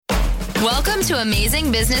Welcome to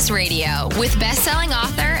Amazing Business Radio with best-selling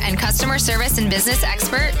author and customer service and business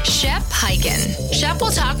expert, Shep Hyken. Shep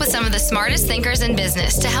will talk with some of the smartest thinkers in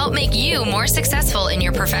business to help make you more successful in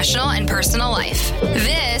your professional and personal life.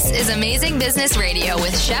 This is Amazing Business Radio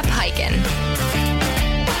with Shep Hyken.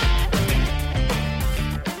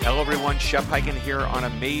 Hello, everyone. Shep Hyken here on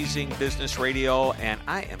Amazing Business Radio, and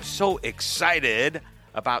I am so excited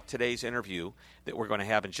about today's interview that we're going to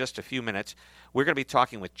have in just a few minutes. We're going to be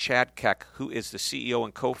talking with Chad Keck, who is the CEO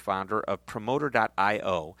and co-founder of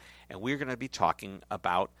Promoter.io, and we're going to be talking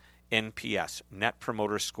about NPS, Net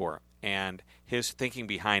Promoter Score, and his thinking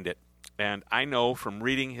behind it. And I know from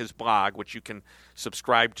reading his blog, which you can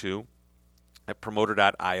subscribe to at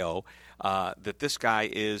Promoter.io, that this guy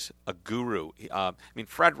is a guru.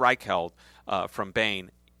 Fred Reichheld from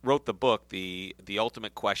Bain wrote the book, The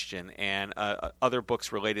Ultimate Question, and other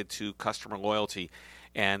books related to customer loyalty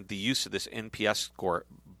and the use of this NPS score.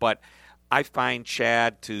 But I find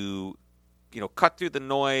Chad to, cut through the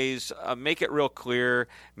noise, make it real clear,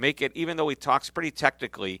 make it, even though he talks pretty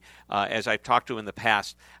technically, as I've talked to him in the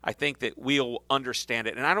past, I think that we'll understand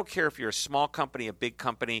it. And I don't care if you're a small company, a big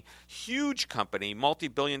company, huge company,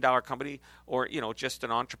 multi-billion-dollar company, or, just an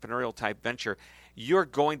entrepreneurial type venture, you're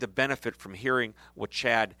going to benefit from hearing what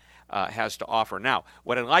Chad has to offer. Now,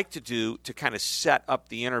 what I'd like to do to kind of set up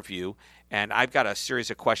the interview, and I've got a series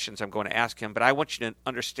of questions I'm going to ask him, but I want you to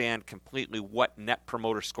understand completely what Net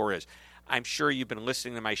Promoter Score is. I'm sure you've been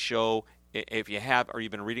listening to my show. If you have, or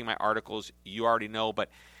you've been reading my articles, you already know, but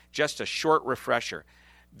just a short refresher.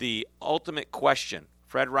 The ultimate question,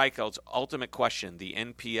 Fred Reichheld's ultimate question, the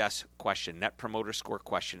NPS question, Net Promoter Score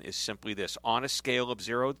question, is simply this. On a scale of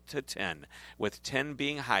 0 to 10, with 10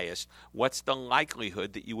 being highest, what's the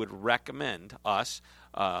likelihood that you would recommend us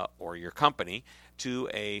or your company to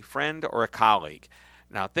a friend or a colleague?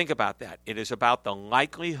 Now, think about that. It is about the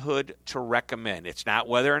likelihood to recommend. It's not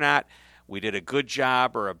whether or not we did a good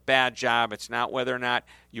job or a bad job. It's not whether or not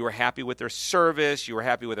you were happy with their service, you were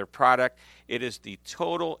happy with their product. It is the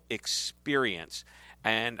total experience.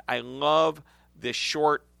 And I love this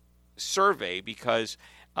short survey because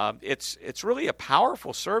it's really a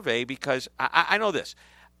powerful survey because I know this.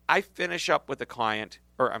 I finish up with a client,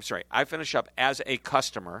 I finish up as a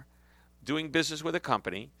customer doing business with a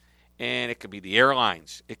company, and it could be the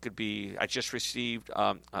airlines. It could be, I just received,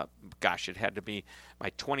 it had to be my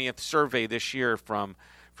 20th survey this year from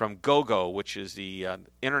GoGo, which is the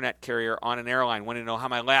internet carrier on an airline. Wanted to know how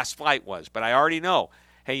my last flight was. But I already know,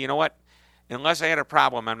 hey, you know what? Unless I had a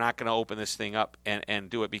problem, I'm not going to open this thing up and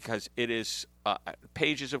do it because it is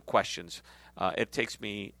pages of questions. It takes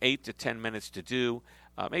me 8 to 10 minutes to do,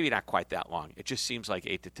 maybe not quite that long. It just seems like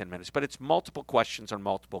 8 to 10 minutes, but it's multiple questions on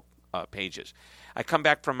multiple pages. I come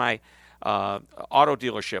back from my auto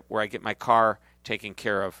dealership where I get my car taken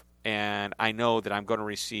care of, and I know that I'm going to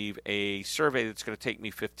receive a survey that's going to take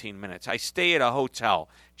me 15 minutes. I stay at a hotel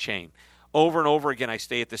chain. Over and over again, I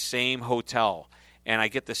stay at the same hotel. And I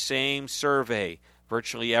get the same survey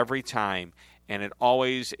virtually every time, and it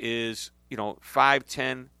always is, 5,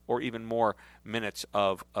 10, or even more minutes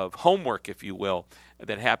of homework, if you will,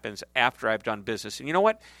 that happens after I've done business. And you know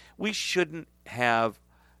what? We shouldn't have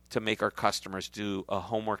to make our customers do a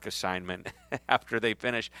homework assignment after they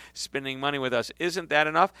finish spending money with us. Isn't that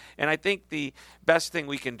enough? And I think the best thing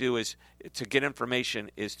we can do is to get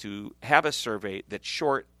information is to have a survey that's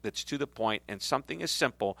short, that's to the point, and something as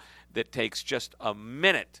simple that takes just a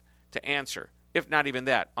minute to answer. If not even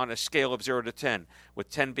that, on a scale of 0 to 10, with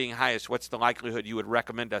 10 being highest, what's the likelihood you would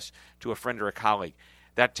recommend us to a friend or a colleague?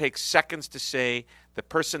 That takes seconds to say. The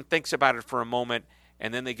person thinks about it for a moment,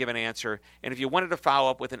 and then they give an answer. And if you wanted to follow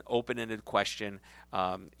up with an open-ended question,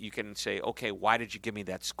 you can say, okay, why did you give me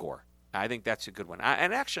that score? I think that's a good one.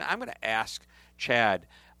 And actually, I'm going to ask Chad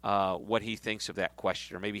what he thinks of that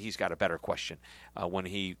question, or maybe he's got a better question when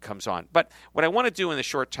he comes on. But what I want to do in the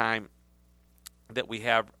short time that we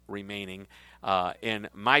have remaining in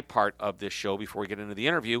my part of this show before we get into the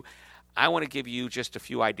interview, I want to give you just a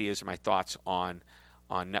few ideas and my thoughts on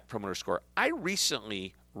Net Promoter Score. I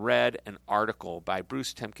recently read an article by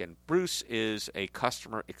Bruce Temkin. Bruce is a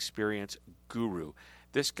customer experience guru.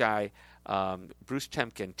 This guy, Bruce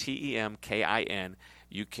Temkin, Temkin,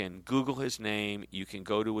 you can Google his name. You can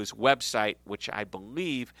go to his website, which I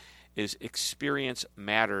believe is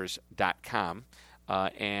experiencematters.com.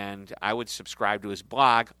 And I would subscribe to his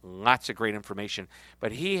blog. Lots of great information.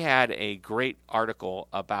 But he had a great article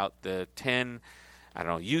about the 10,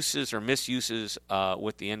 uses or misuses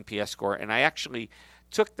with the NPS score. And I actually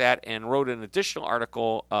took that and wrote an additional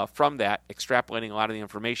article from that, extrapolating a lot of the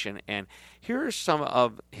information. And here are some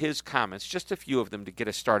of his comments, just a few of them to get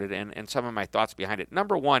us started, and some of my thoughts behind it.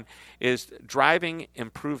 Number one is driving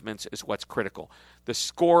improvements is what's critical. The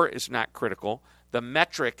score is not critical. The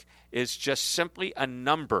metric is just simply a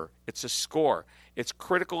number. It's a score. It's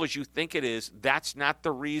critical as you think it is. That's not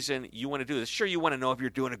the reason you want to do this. Sure, you want to know if you're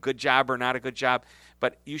doing a good job or not a good job,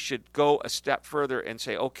 but you should go a step further and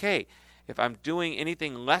say, okay, if I'm doing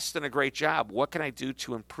anything less than a great job, what can I do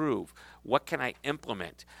to improve? What can I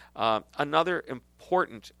implement? Another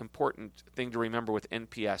important thing to remember with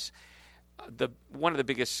NPS, one of the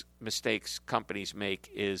biggest mistakes companies make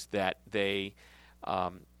is that they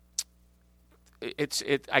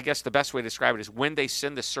I guess the best way to describe it is when they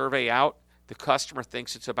send the survey out, the customer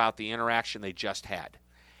thinks it's about the interaction they just had.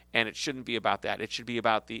 And it shouldn't be about that. It should be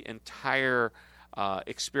about the entire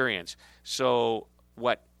experience. So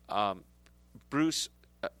what Bruce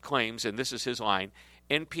claims, and this is his line,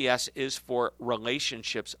 NPS is for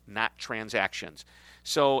relationships, not transactions.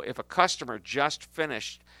 So if a customer just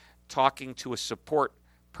finished talking to a support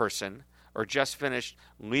person or just finished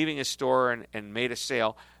leaving a store and made a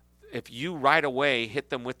sale, if you right away hit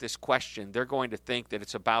them with this question, they're going to think that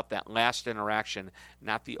it's about that last interaction,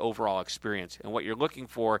 not the overall experience. And what you're looking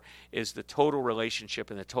for is the total relationship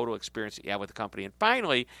and the total experience that you have with the company. And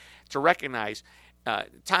finally, to recognize,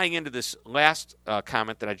 tying into this last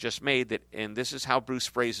comment that I just made, and this is how Bruce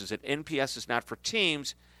phrases it, NPS is not for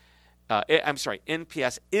teams.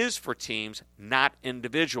 NPS is for teams, not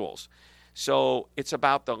individuals. So it's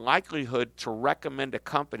about the likelihood to recommend a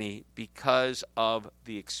company because of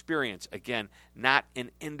the experience. Again, not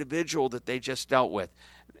an individual that they just dealt with.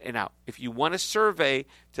 And now, if you want a survey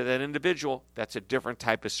to that individual, that's a different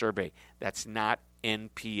type of survey. That's not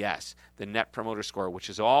NPS, the Net Promoter Score, which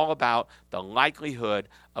is all about the likelihood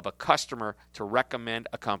of a customer to recommend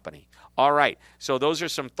a company. All right, so those are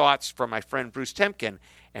some thoughts from my friend Bruce Temkin,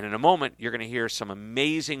 and in a moment, you're going to hear some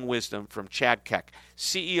amazing wisdom from Chad Keck,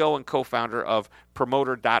 CEO and co-founder of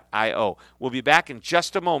Promoter.io. We'll be back in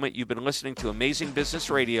just a moment. You've been listening to Amazing Business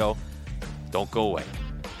Radio. Don't go away.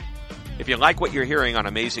 If you like what you're hearing on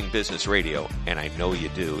Amazing Business Radio, and I know you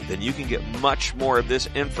do, then you can get much more of this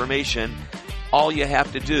information. All you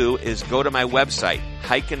have to do is go to my website,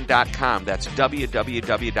 hyken.com. That's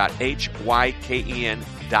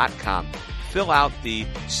www.hyken.com. Fill out the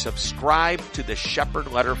subscribe to the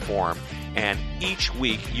Shepherd Letter form, and each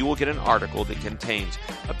week you will get an article that contains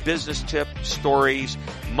a business tip, stories,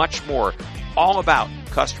 much more, all about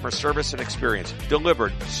customer service and experience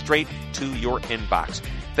delivered straight to your inbox.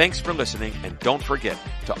 Thanks for listening, and don't forget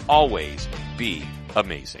to always be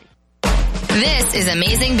amazing. This is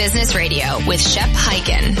Amazing Business Radio with Shep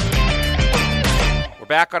Hyken. We're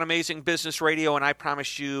back on Amazing Business Radio, and I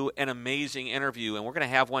promised you an amazing interview, and we're going to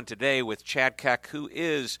have one today with Chad Keck, who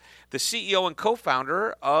is the CEO and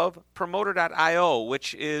co-founder of Promoter.io,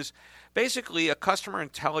 which is basically a customer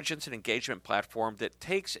intelligence and engagement platform that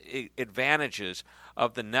takes advantages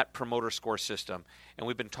of the Net Promoter Score system. And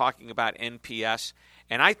we've been talking about NPS,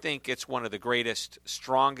 and I think it's one of the greatest,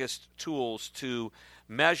 strongest tools to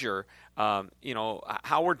measure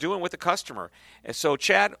how we're doing with the customer. And so,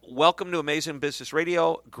 Chad, welcome to Amazing Business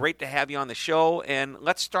Radio. Great to have you on the show. And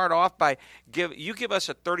let's start off by give us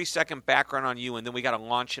a 30-second background on you, and then we got to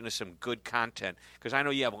launch into some good content because I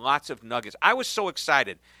know you have lots of nuggets. I was so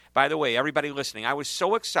excited. By the way, everybody listening, I was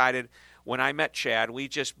so excited when I met Chad. We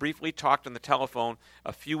just briefly talked on the telephone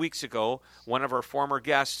a few weeks ago. One of our former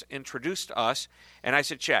guests introduced us, and I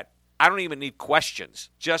said, Chad, I don't even need questions.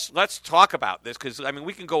 Just let's talk about this because,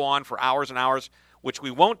 we can go on for hours and hours, which we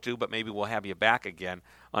won't do, but maybe we'll have you back again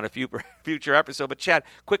on a future episode. But, Chad,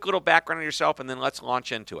 quick little background on yourself, and then let's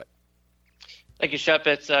launch into it. Thank you, Shep.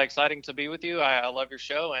 It's exciting to be with you. I love your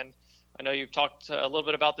show, and I know you've talked a little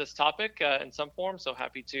bit about this topic in some form, so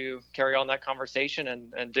happy to carry on that conversation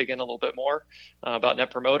and dig in a little bit more about Net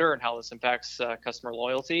Promoter and how this impacts customer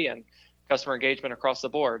loyalty and customer engagement across the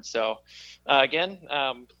board. So again,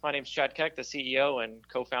 my name is Chad Keck, the CEO and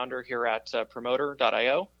co-founder here at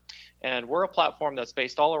Promoter.io. And we're a platform that's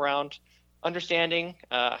based all around understanding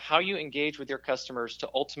how you engage with your customers to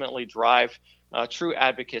ultimately drive true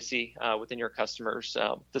advocacy within your customers.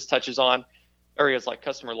 This touches on areas like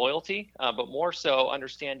customer loyalty, but more so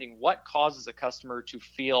understanding what causes a customer to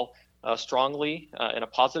feel strongly in a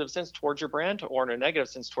positive sense towards your brand or in a negative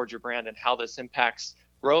sense towards your brand, and how this impacts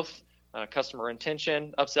growth, customer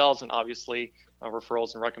retention, upsells, and obviously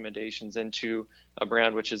referrals and recommendations into a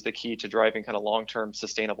brand, which is the key to driving kind of long-term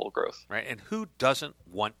sustainable growth. Right, and who doesn't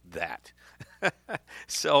want that?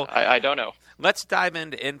 So I don't know. Let's dive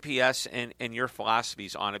into NPS and your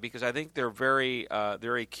philosophies on it, because I think they're very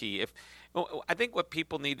key. I think what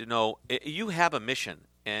people need to know, you have a mission,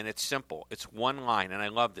 and it's simple. It's one line, and I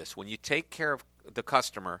love this. When you take care of the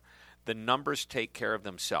customer, the numbers take care of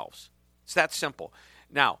themselves. It's that simple.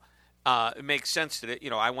 Now, it makes sense that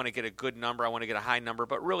I want to get a good number, I want to get a high number,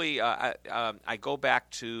 but really, I go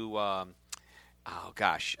back to,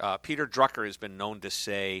 Peter Drucker has been known to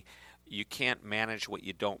say, you can't manage what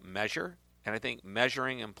you don't measure. And I think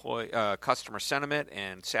measuring customer sentiment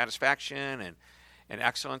and satisfaction and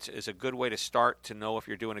excellence is a good way to start to know if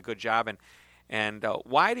you're doing a good job. And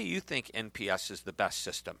why do you think NPS is the best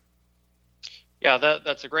system? Yeah,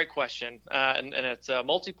 that's a great question, and it's a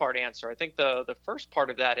multi-part answer. I think the first part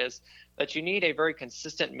of that is that you need a very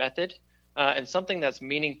consistent method and something that's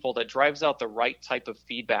meaningful that drives out the right type of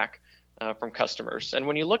feedback from customers. And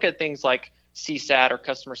when you look at things like CSAT or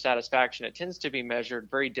customer satisfaction, it tends to be measured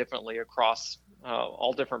very differently across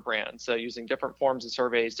all different brands, using different forms of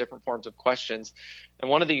surveys, different forms of questions.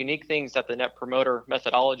 And one of the unique things that the Net Promoter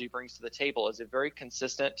methodology brings to the table is a very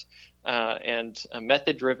consistent and a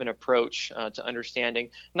method-driven approach to understanding,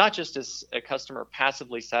 not just is a customer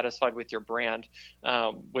passively satisfied with your brand,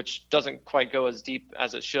 which doesn't quite go as deep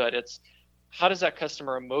as it should. It's how does that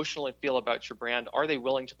customer emotionally feel about your brand? Are they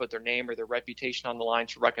willing to put their name or their reputation on the line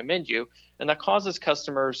to recommend you? And that causes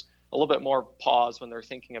customers a little bit more pause when they're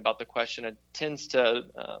thinking about the question. It tends to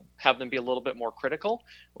have them be a little bit more critical,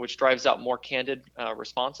 which drives out more candid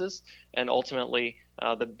responses, and ultimately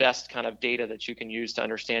the best kind of data that you can use to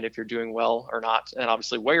understand if you're doing well or not, and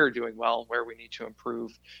obviously where you're doing well, where we need to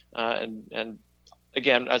improve. And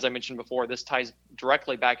again, as I mentioned before, this ties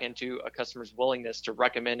directly back into a customer's willingness to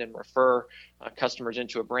recommend and refer customers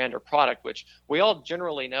into a brand or product, which we all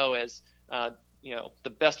generally know as the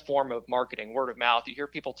best form of marketing, word of mouth. You hear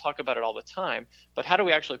people talk about it all the time, but how do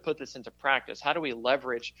we actually put this into practice? How do we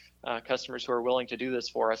leverage customers who are willing to do this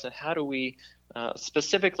for us? And how do we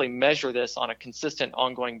specifically measure this on a consistent,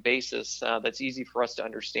 ongoing basis that's easy for us to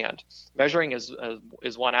understand? Measuring is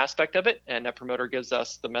one aspect of it, and Net Promoter gives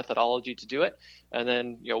us the methodology to do it. And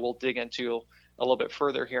then we'll dig into a little bit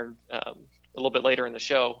further here a little bit later in the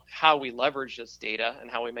show how we leverage this data and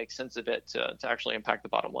how we make sense of it to actually impact the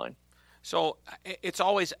bottom line. So it's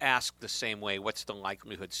always asked the same way, what's the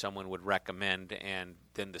likelihood someone would recommend, and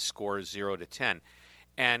then the score is 0 to 10.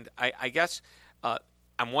 And I guess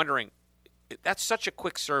I'm wondering, that's such a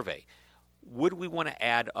quick survey. Would we want to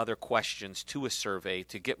add other questions to a survey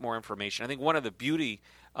to get more information? I think one of the beauty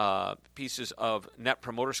pieces of Net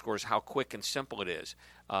Promoter Score is how quick and simple it is.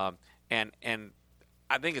 And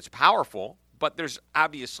I think it's powerful, but there's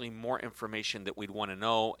obviously more information that we'd want to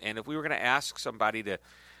know. And if we were going to ask somebody to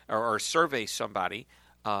or survey somebody,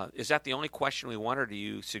 is that the only question we want, or do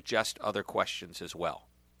you suggest other questions as well?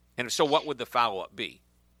 And so what would the follow-up be?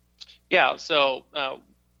 Yeah, so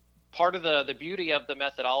part of the beauty of the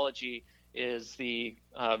methodology is the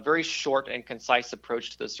very short and concise approach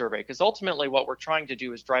to the survey, because ultimately what we're trying to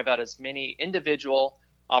do is drive out as many individual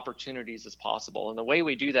opportunities as possible. And the way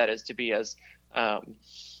we do that is to be as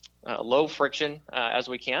low friction as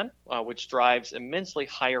we can, which drives immensely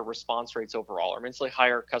higher response rates overall, or immensely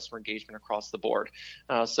higher customer engagement across the board.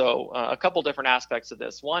 So a couple different aspects of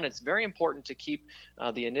this. One, it's very important to keep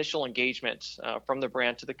the initial engagement from the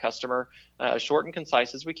brand to the customer as short and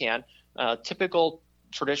concise as we can. Typical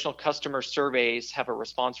traditional customer surveys have a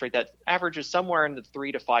response rate that averages somewhere in the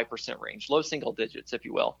 3 to 5% range, low single digits, if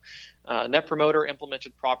you will. Net Promoter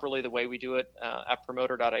implemented properly the way we do it at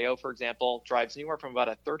Promoter.io, for example, drives anywhere from about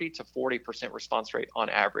a 30 to 40% response rate on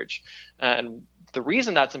average. And the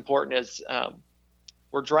reason that's important is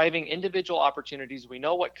we're driving individual opportunities. We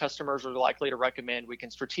know what customers are likely to recommend. We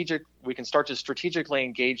can start to strategically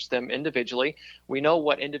engage them individually. We know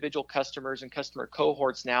what individual customers and customer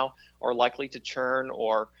cohorts now are likely to churn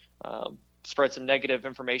or spread some negative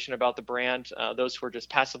information about the brand, those who are just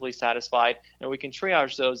passively satisfied, and we can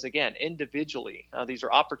triage those again individually. These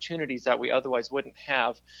are opportunities that we otherwise wouldn't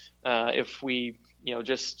have if we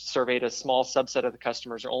just surveyed a small subset of the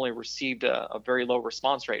customers or only received a very low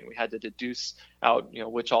response rate, and we had to deduce out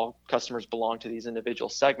which all customers belong to these individual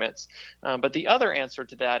segments. But the other answer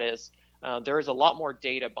to that is there is a lot more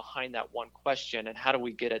data behind that one question, and how do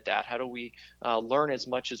we get at that? How do we learn as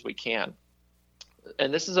much as we can?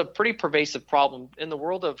 And this is a pretty pervasive problem in the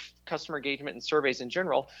world of customer engagement and surveys in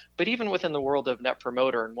general, but even within the world of Net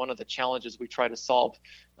Promoter, and one of the challenges we try to solve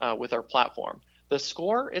with our platform. The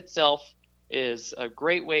score itself is a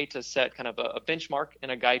great way to set kind of a benchmark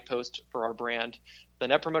and a guidepost for our brand. The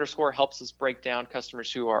Net Promoter Score helps us break down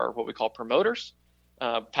customers who are what we call promoters,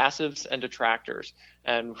 passives and detractors,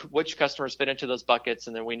 and which customers fit into those buckets,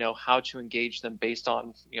 and then we know how to engage them based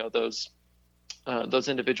on those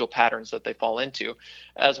individual patterns that they fall into,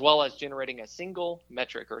 as well as generating a single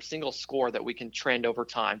metric or a single score that we can trend over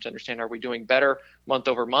time to understand, are we doing better month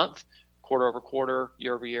over month, quarter over quarter,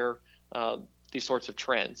 year over year, these sorts of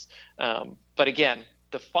trends. But again,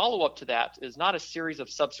 the follow-up to that is not a series of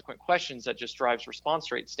subsequent questions that just drives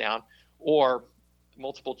response rates down, or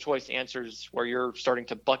multiple choice answers where you're starting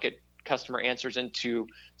to bucket customer answers into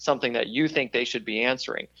something that you think they should be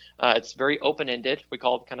answering. It's very open-ended. We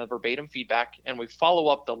call it kind of verbatim feedback, and we follow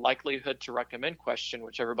up the likelihood to recommend question,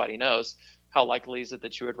 which everybody knows. How likely is it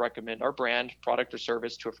that you would recommend our brand, product, or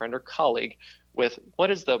service to a friend or colleague, with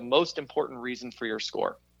what is the most important reason for your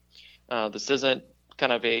score? This isn't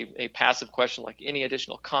kind of a passive question like any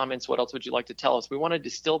additional comments, what else would you like to tell us? We want to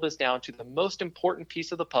distill this down to the most important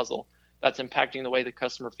piece of the puzzle that's impacting the way the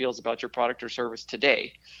customer feels about your product or service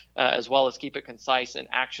today, as well as keep it concise and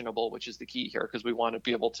actionable, which is the key here, because we want to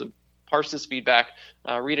be able to parse this feedback,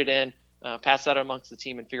 read it in, pass that amongst the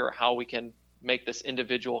team, and figure out how we can make this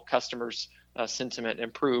individual customer's sentiment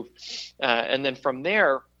improve. And then from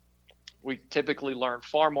there, we typically learn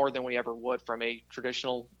far more than we ever would from a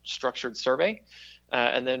traditional structured survey.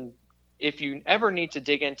 And then if you ever need to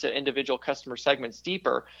dig into individual customer segments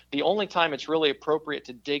deeper, the only time it's really appropriate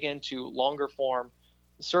to dig into longer form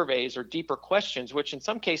surveys or deeper questions, which in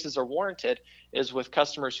some cases are warranted, is with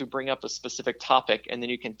customers who bring up a specific topic, and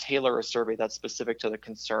then you can tailor a survey that's specific to the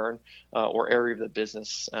concern or area of the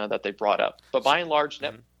business that they brought up. But by and large,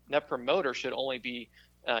 Net Promoter should only be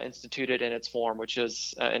instituted in its form, which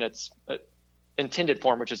is in its intended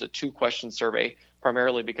form, which is a 2-question survey,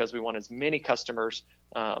 primarily because we want as many customers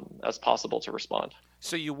as possible to respond.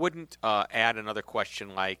 So you wouldn't add another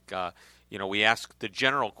question like, we ask the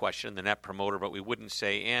general question, the Net Promoter, but we wouldn't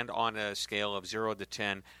say, and on a scale of 0 to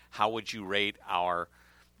 10, how would you rate our,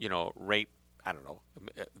 the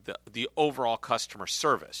overall customer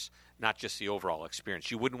service, not just the overall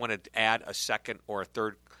experience. You wouldn't want to add a second or a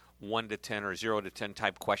third 1 to 10 or 0 to 10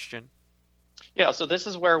 type question? Yeah, so this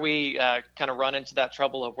is where we kind of run into that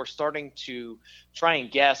trouble of we're starting to try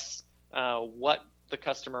and guess what the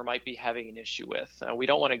customer might be having an issue with. We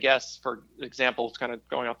don't want to guess, for example, kind of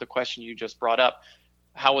going off the question you just brought up,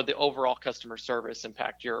 how would the overall customer service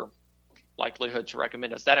impact your likelihood to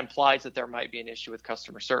recommend us? That implies that there might be an issue with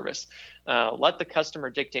customer service. Let the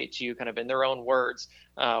customer dictate to you kind of in their own words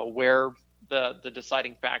where the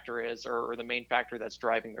deciding factor is, or the main factor that's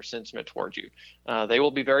driving their sentiment towards you. They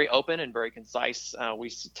will be very open and very concise. We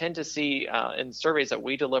tend to see in surveys that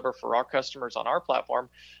we deliver for our customers on our platform,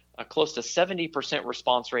 close to 70%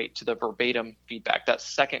 response rate to the verbatim feedback, that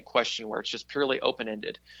second question where it's just purely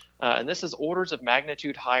open-ended. And this is orders of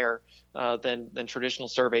magnitude higher than traditional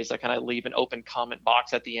surveys that kind of leave an open comment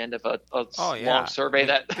box at the end of a long survey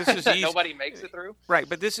that nobody makes it through. Right,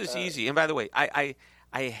 but this is easy. And by the way,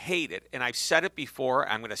 I hate it, and I've said it before.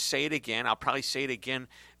 I'm going to say it again. I'll probably say it again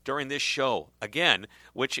during this show again,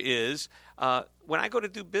 which is when I go to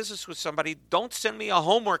do business with somebody, don't send me a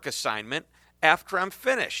homework assignment after I'm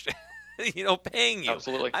finished, paying you.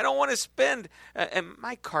 Absolutely. I don't want to spend, and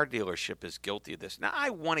my car dealership is guilty of this. Now,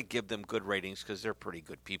 I want to give them good ratings because they're pretty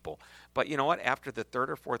good people. But you know what? After the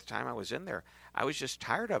third or fourth time I was in there, I was just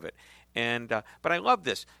tired of it. And but I love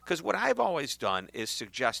this because what I've always done is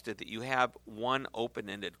suggested that you have one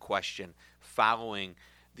open-ended question following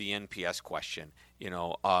the NPS question.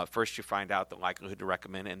 First you find out the likelihood to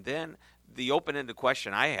recommend, and then the open-ended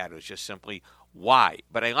question I had was just simply why.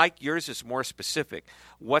 But I like yours is more specific.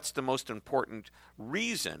 What's the most important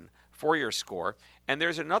reason for your score? And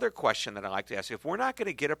there's another question that I like to ask. If we're not going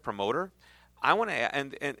to get a promoter, I want to,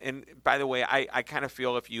 and by the way, I kind of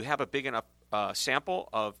feel if you have a big enough sample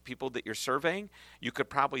of people that you're surveying, you could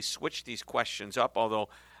probably switch these questions up, although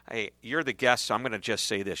hey, you're the guest, so I'm going to just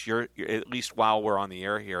say this. You're at least while we're on the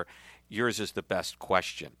air here, yours is the best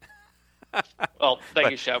question. Well,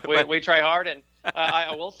 thank you, Shep. We try hard, and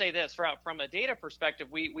I will say this. From a data perspective,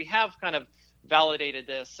 we have kind of validated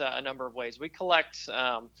this a number of ways. We collect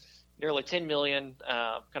nearly 10 million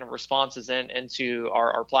kind of responses into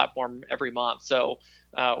our platform every month. So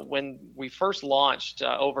when we first launched,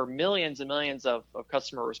 over millions and millions of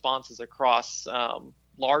customer responses across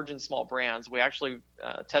large and small brands, we actually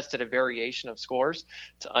tested a variation of scores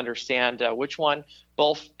to understand which one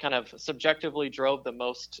both kind of subjectively drove the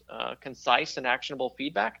most concise and actionable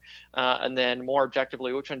feedback, and then more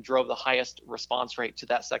objectively, which one drove the highest response rate to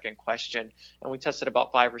that second question. And we tested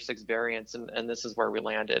about 5 or 6 variants, and this is where we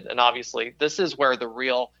landed. And obviously, this is where the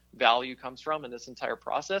real value comes from in this entire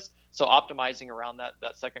process. So optimizing around that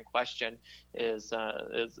second question is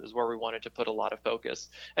where we wanted to put a lot of focus.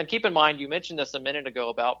 And keep in mind, you mentioned this a minute ago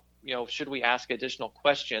about, should we ask additional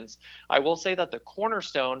questions? I will say that the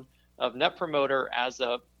cornerstone of Net Promoter as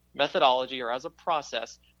a methodology or as a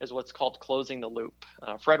process is what's called closing the loop.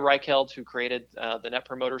 Fred Reichheld, who created the Net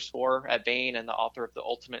Promoter Score at Bain and the author of the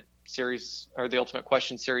Ultimate series or the Ultimate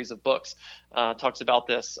Question series of books, talks about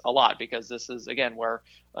this a lot, because this is, again, where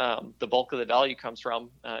the bulk of the value comes from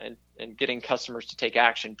in getting customers to take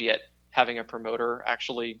action, be it having a promoter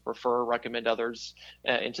actually recommend others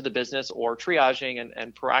into the business, or triaging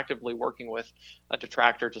and proactively working with a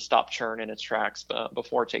detractor to stop churn in its tracks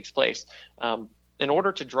before it takes place. In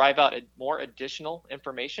order to drive out more additional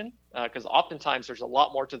information, because oftentimes there's a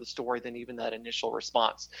lot more to the story than even that initial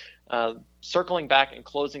response. Circling back and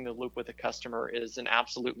closing the loop with the customer is an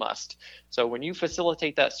absolute must. So when you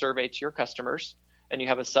facilitate that survey to your customers and you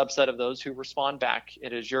have a subset of those who respond back,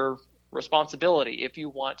 it is your responsibility, if you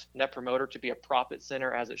want Net Promoter to be a profit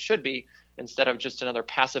center as it should be, instead of just another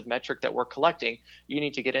passive metric that we're collecting, you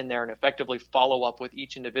need to get in there and effectively follow up with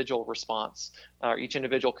each individual response, or each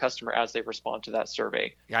individual customer as they respond to that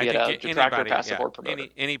survey. Yeah, be it a detractor, passive, or promoter.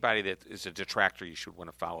 Anybody that is a detractor, you should want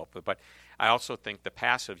to follow up with. But I also think the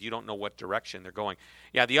passive, you don't know what direction they're going.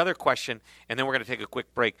 Yeah, the other question, and then we're going to take a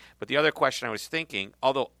quick break, but the other question I was thinking,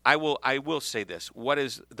 although I will say this, what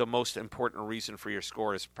is the most important reason for your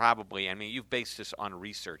score is probably, you've based this on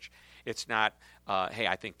research. It's not, hey,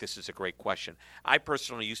 I think this is a great question. I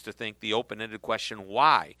personally used to think the open-ended question,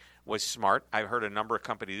 why, was smart. I've heard a number of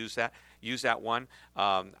companies use that one.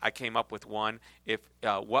 I came up with one.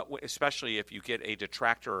 Especially if you get a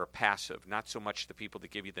detractor or a passive, not so much the people that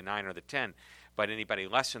give you the 9 or the 10, but anybody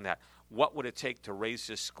less than that. What would it take to raise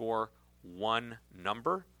this score one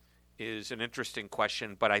number? Is an interesting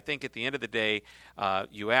question, but I think at the end of the day,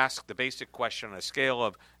 you ask the basic question on a scale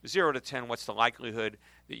of 0 to 10, what's the likelihood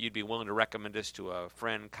that you'd be willing to recommend this to a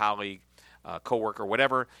friend, colleague, coworker,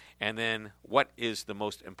 whatever, and then what is the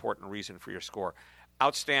most important reason for your score?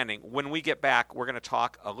 Outstanding. When we get back, we're going to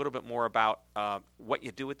talk a little bit more about what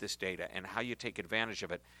you do with this data and how you take advantage of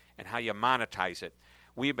it and how you monetize it.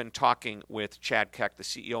 We've been talking with Chad Keck, the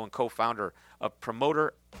CEO and co-founder of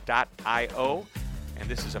Promoter.io. And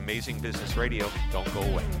this is Amazing Business Radio. Don't go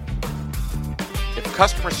away. If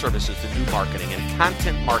customer service is the new marketing and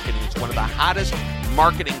content marketing is one of the hottest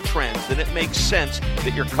marketing trends, then it makes sense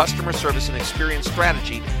that your customer service and experience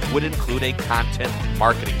strategy would include a content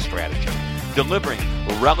marketing strategy. Delivering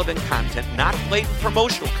relevant content, not blatant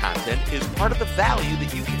promotional content, is part of the value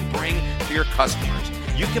that you can bring to your customers.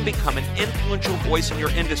 You can become an influential voice in your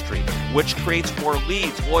industry, which creates more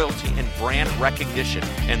leads, loyalty, and brand recognition.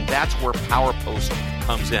 And that's where PowerPost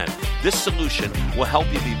comes in. This solution will help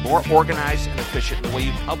you be more organized and efficient in the way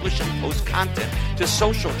you publish and post content to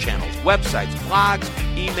social channels, websites, blogs,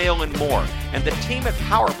 email, and more. And the team at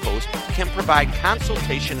PowerPost can provide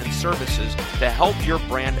consultation and services to help your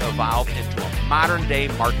brand evolve into a modern-day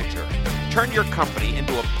marketer. Turn your company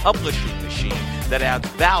into a publishing machine that adds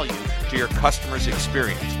value to your customers'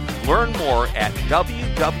 experience. Learn more at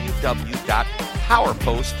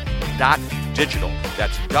www.powerpost.digital.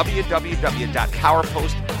 That's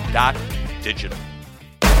www.powerpost.digital.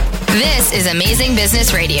 This is Amazing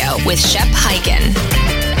Business Radio with Shep Hyken.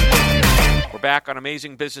 We're back on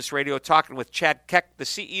Amazing Business Radio talking with Chad Keck, the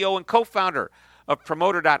CEO and co-founder of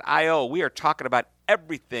Promoter.io. We are talking about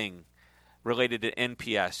everything related to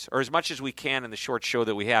NPS, or as much as we can in the short show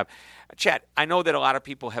that we have. Chad, I know that a lot of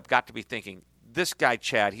people have got to be thinking, this guy,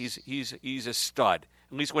 Chad, he's a stud,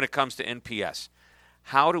 at least when it comes to NPS.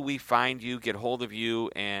 How do we find you, get hold of you,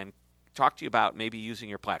 and talk to you about maybe using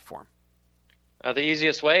your platform? The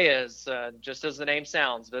easiest way is, just as the name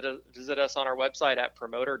sounds, visit us on our website at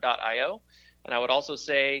Promoter.io. And I would also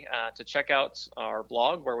say to check out our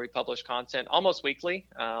blog, where we publish content almost weekly.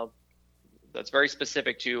 That's very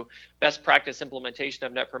specific to best practice implementation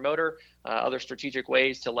of Net Promoter, other strategic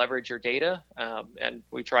ways to leverage your data. And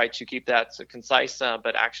we try to keep that concise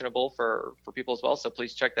but actionable for people as well. So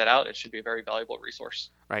please check that out. It should be a very valuable resource.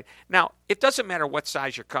 Right. Now, it doesn't matter what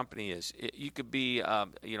size your company is. You could be a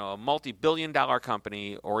multi-billion-dollar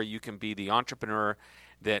company, or you can be the entrepreneur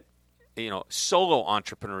that, solo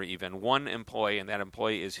entrepreneur even, one employee, and that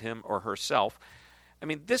employee is him or herself.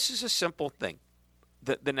 This is a simple thing.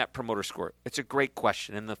 The Net Promoter Score. It's a great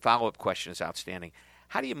question, and the follow-up question is outstanding.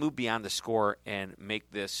 How do you move beyond the score and make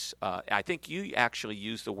this, I think you actually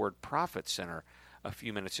used the word profit center a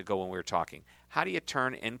few minutes ago when we were talking. How do you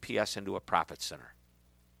turn NPS into a profit center?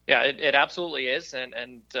 Yeah, it absolutely is,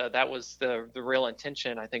 and that was the real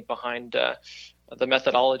intention, I think, behind the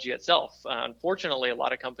methodology itself. Unfortunately, a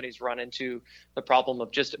lot of companies run into the problem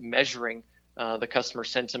of just measuring the customer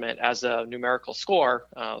sentiment as a numerical score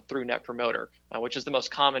through Net Promoter, which is the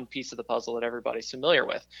most common piece of the puzzle that everybody's familiar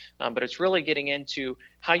with. But it's really getting into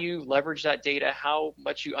how you leverage that data, how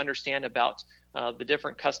much you understand about the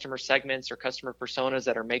different customer segments or customer personas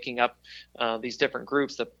that are making up these different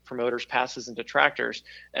groups, the promoters, passes, and detractors,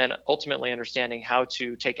 and ultimately understanding how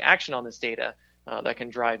to take action on this data that can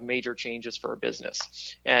drive major changes for a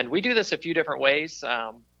business. And we do this a few different ways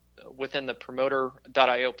within the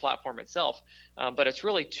Promoter.io platform itself, but it's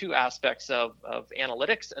really two aspects of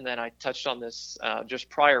analytics, and then I touched on this just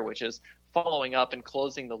prior, which is following up and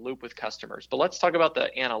closing the loop with customers. But let's talk about the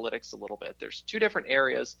analytics a little bit. There's two different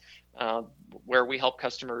areas where we help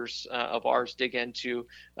customers of ours dig into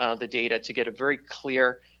the data to get a very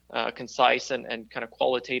clear, concise, and kind of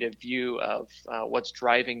qualitative view of what's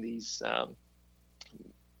driving these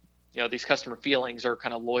these customer feelings or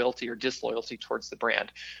kind of loyalty or disloyalty towards the brand.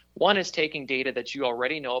 One is taking data that you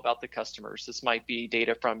already know about the customers. This might be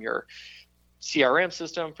data from your CRM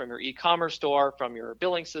system, from your e-commerce store, from your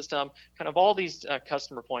billing system, kind of all these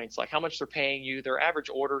customer points, like how much they're paying you, their average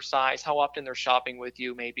order size, how often they're shopping with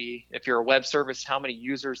you, maybe if you're a web service, how many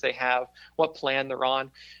users they have, what plan they're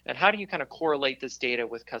on, and how do you kind of correlate this data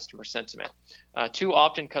with customer sentiment. Too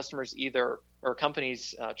often customers or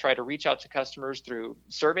companies try to reach out to customers through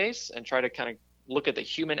surveys and try to kind of look at the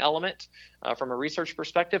human element from a research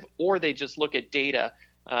perspective, or they just look at data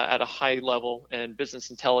at a high level in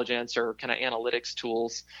business intelligence or kind of analytics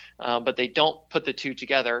tools, but they don't put the two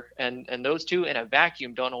together, and those two in a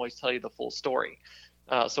vacuum don't always tell you the full story.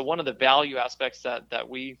 So one of the value aspects that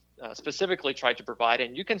we specifically tried to provide,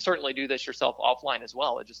 and you can certainly do this yourself offline as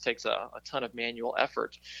well, it just takes a ton of manual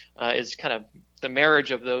effort, is kind of the marriage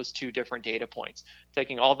of those two different data points,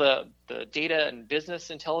 taking all the data and business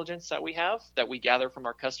intelligence that we have, that we gather from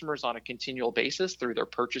our customers on a continual basis through their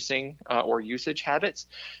purchasing or usage habits,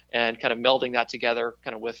 and kind of melding that together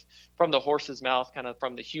kind of with, from the horse's mouth, kind of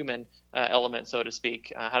from the human element, so to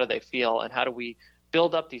speak. How do they feel, and how do we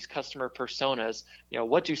build up these customer personas?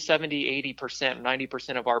 What do 70, 80%,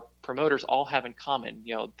 90% of our promoters all have in common?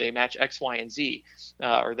 They match X, Y, and Z,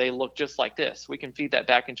 or they look just like this. We can feed that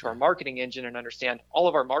back into our marketing engine and understand all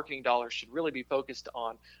of our marketing dollars should really be focused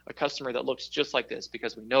on a customer that looks just like this,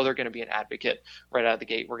 because we know they're going to be an advocate right out of the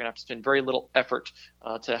gate. We're going to have to spend very little effort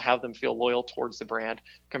to have them feel loyal towards the brand.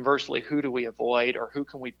 Conversely, who do we avoid, or who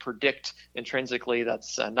can we predict intrinsically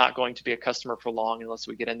that's not going to be a customer for long unless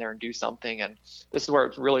we get in there and do something? And this is where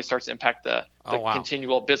it really starts to impact the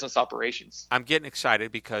continual business operations. I'm getting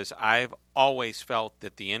excited because I've always felt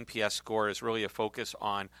that the NPS score is really a focus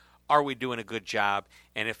on, are we doing a good job?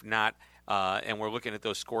 And if not, and we're looking at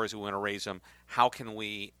those scores, we want to raise them, how can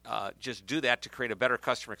we just do that to create a better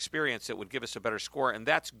customer experience that would give us a better score? And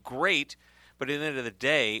that's great. But at the end of the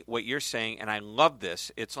day, what you're saying, and I love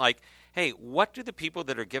this, it's like, hey, what do the people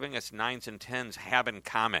that are giving us 9s and 10s have in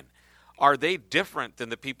common? Are they different than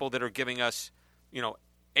the people that are giving us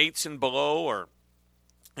 8s and below, or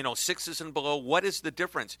 6s and below? What is the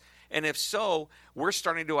difference? And if so, we're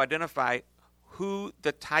starting to identify who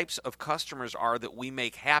the types of customers are that we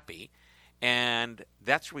make happy, and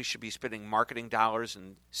that's where we should be spending marketing dollars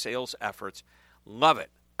and sales efforts. Love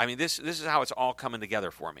it. I mean, this is how it's all coming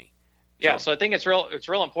together for me. Yeah, so I think it's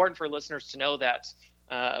real important for listeners to know that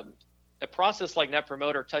a process like Net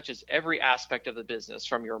Promoter touches every aspect of the business,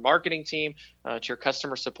 from your marketing team to your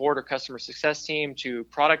customer support or customer success team to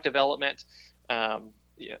product development,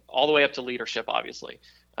 all the way up to leadership, obviously.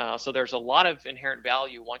 So there's a lot of inherent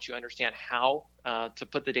value once you understand how to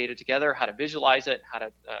put the data together, how to visualize it, how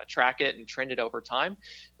to track it and trend it over time.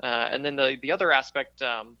 And then the other aspect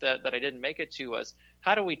that I didn't make it to was,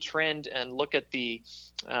 how do we trend and look at the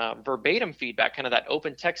verbatim feedback, kind of that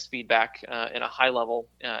open text feedback in a high-level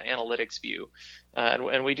analytics view?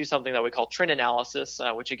 And we do something that we call trend analysis,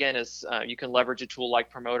 which again is you can leverage a tool like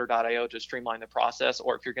Promoter.io to streamline the process,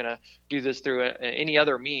 or if you're going to do this through any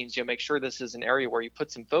other means, make sure this is an area where you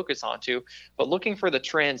put some focus onto. But looking for the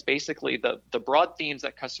trends, basically the broad themes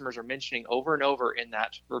that customers are mentioning over and over in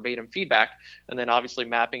that verbatim feedback, and then obviously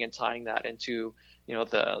mapping and tying that into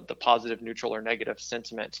the positive, neutral, or negative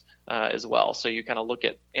sentiment as well. So you kind of look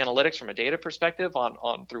at analytics from a data perspective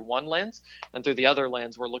on through one lens, and through the other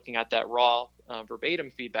lens, we're looking at that raw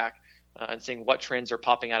verbatim feedback and seeing what trends are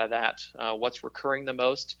popping out of that, what's recurring the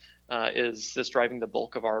most. Is this driving the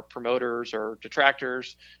bulk of our promoters or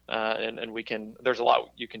detractors? And there's a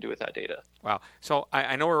lot you can do with that data. Wow. So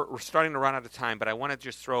I know we're starting to run out of time, but I want to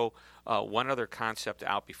just throw one other concept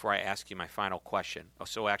out before I ask you my final question.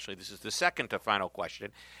 So actually, this is the second to final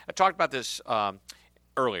question. I talked about this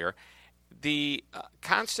earlier. The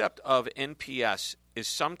concept of NPS is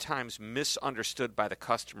sometimes misunderstood by the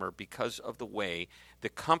customer because of the way the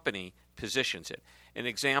company positions it. An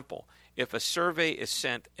example, if a survey is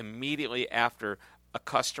sent immediately after a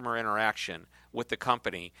customer interaction with the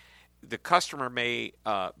company, the customer may,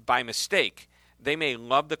 by mistake, they may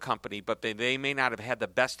love the company, but they may not have had the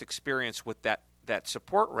best experience with that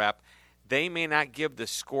support rep. They may not give the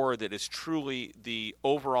score that is truly the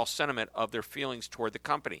overall sentiment of their feelings toward the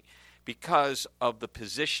company because of the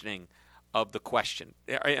positioning of the question.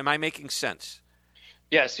 Am I making sense?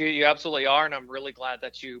 Yes, you absolutely are, and I'm really glad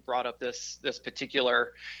that you brought up this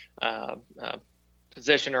particular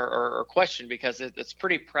position or question, because it's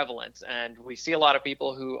pretty prevalent, and we see a lot of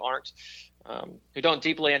people who don't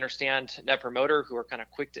deeply understand Net Promoter, who are kind of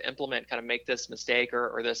quick to implement, kind of make this mistake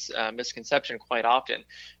or this misconception quite often.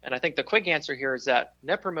 And I think the quick answer here is that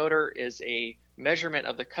Net Promoter is a measurement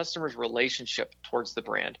of the customer's relationship towards the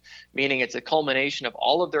brand, meaning it's a culmination of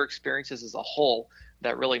all of their experiences as a whole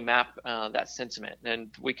that really map that sentiment. And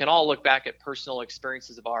we can all look back at personal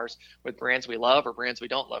experiences of ours with brands we love or brands we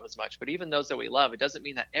don't love as much. But even those that we love, it doesn't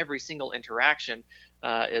mean that every single interaction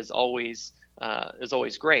is always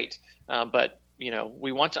great. But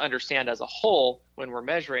we want to understand as a whole when we're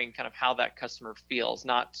measuring kind of how that customer feels,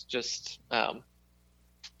 not just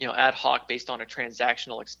ad hoc based on a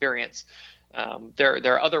transactional experience.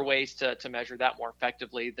 There are other ways to measure that more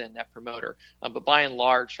effectively than Net Promoter. But by and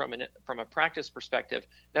large, from a practice perspective,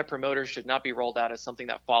 Net Promoter should not be rolled out as something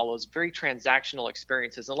that follows very transactional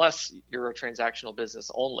experiences, unless you're a transactional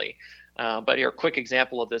business only. But a quick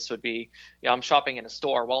example of this would be, I'm shopping in a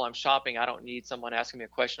store. While I'm shopping, I don't need someone asking me a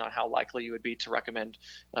question on how likely you would be to recommend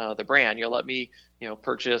the brand. Let me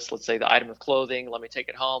purchase, let's say, the item of clothing. Let me take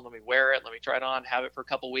it home. Let me wear it. Let me try it on, have it for a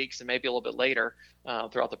couple weeks, and maybe a little bit later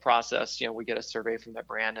throughout the process, we get a survey from that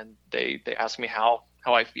brand, and they ask me how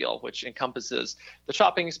I feel, which encompasses the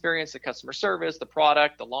shopping experience, the customer service, the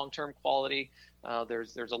product, the long-term quality.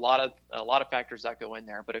 There's a lot of factors that go in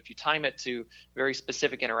there, but if you time it to very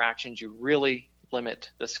specific interactions, you really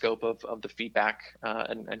limit the scope of the feedback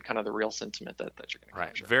and kind of the real sentiment that you're going to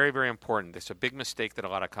capture. Right. Very, very important. It's a big mistake that a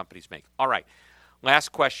lot of companies make. All right.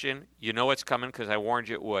 Last question. You know it's coming because I warned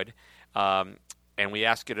you it would. And we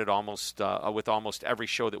ask it at with almost every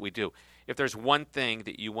show that we do. If there's one thing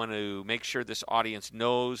that you want to make sure this audience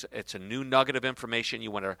knows, it's a new nugget of information,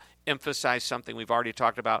 you want to emphasize something we've already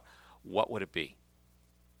talked about, what would it be?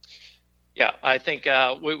 Yeah, I think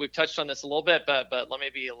we've touched on this a little bit, but let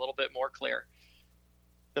me be a little bit more clear.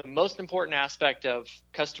 The most important aspect of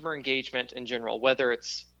customer engagement in general, whether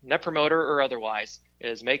it's Net Promoter or otherwise,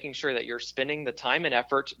 is making sure that you're spending the time and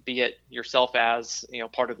effort, be it yourself as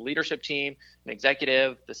part of the leadership team, an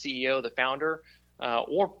executive, the CEO, the founder,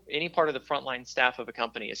 or any part of the frontline staff of a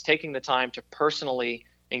company, is taking the time to personally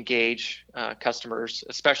engage customers,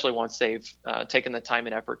 especially once they've taken the time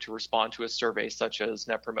and effort to respond to a survey such as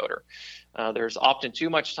Net Promoter. There's often too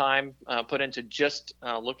much time put into just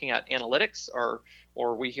looking at analytics, or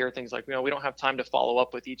we hear things like, we don't have time to follow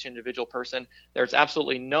up with each individual person. There's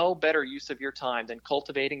absolutely no better use of your time than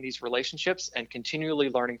cultivating these relationships and continually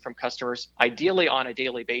learning from customers, ideally on a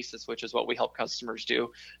daily basis, which is what we help customers do,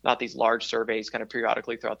 not these large surveys kind of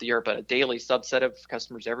periodically throughout the year, but a daily subset of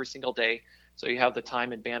customers every single day. So you have the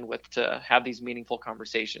time and bandwidth to have these meaningful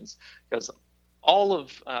conversations, because all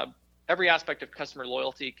of every aspect of customer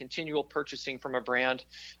loyalty, continual purchasing from a brand,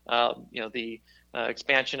 the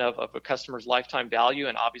expansion of a customer's lifetime value,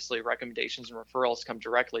 and obviously recommendations and referrals come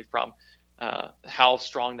directly from how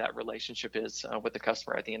strong that relationship is with the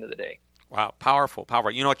customer at the end of the day. Wow, powerful.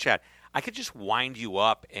 Chad, I could just wind you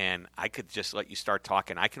up and I could just let you start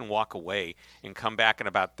talking. I can walk away and come back in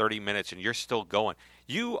about 30 minutes and you're still going.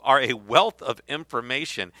 You are a wealth of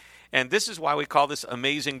information, and this is why we call this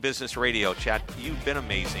Amazing Business Radio. Chad, you've been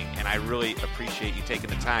amazing, and I really appreciate you taking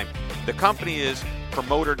the time. The company is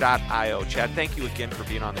Promoter.io. Chad, thank you again for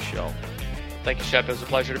being on the show. Thank you, Shep. It was a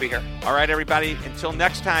pleasure to be here. All right, everybody. Until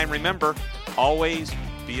next time, remember, always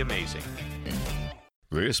be amazing.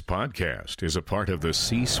 This podcast is a part of the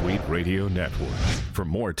C-Suite Radio Network. For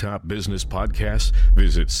more top business podcasts,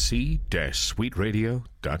 visit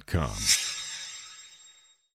c-suiteradio.com.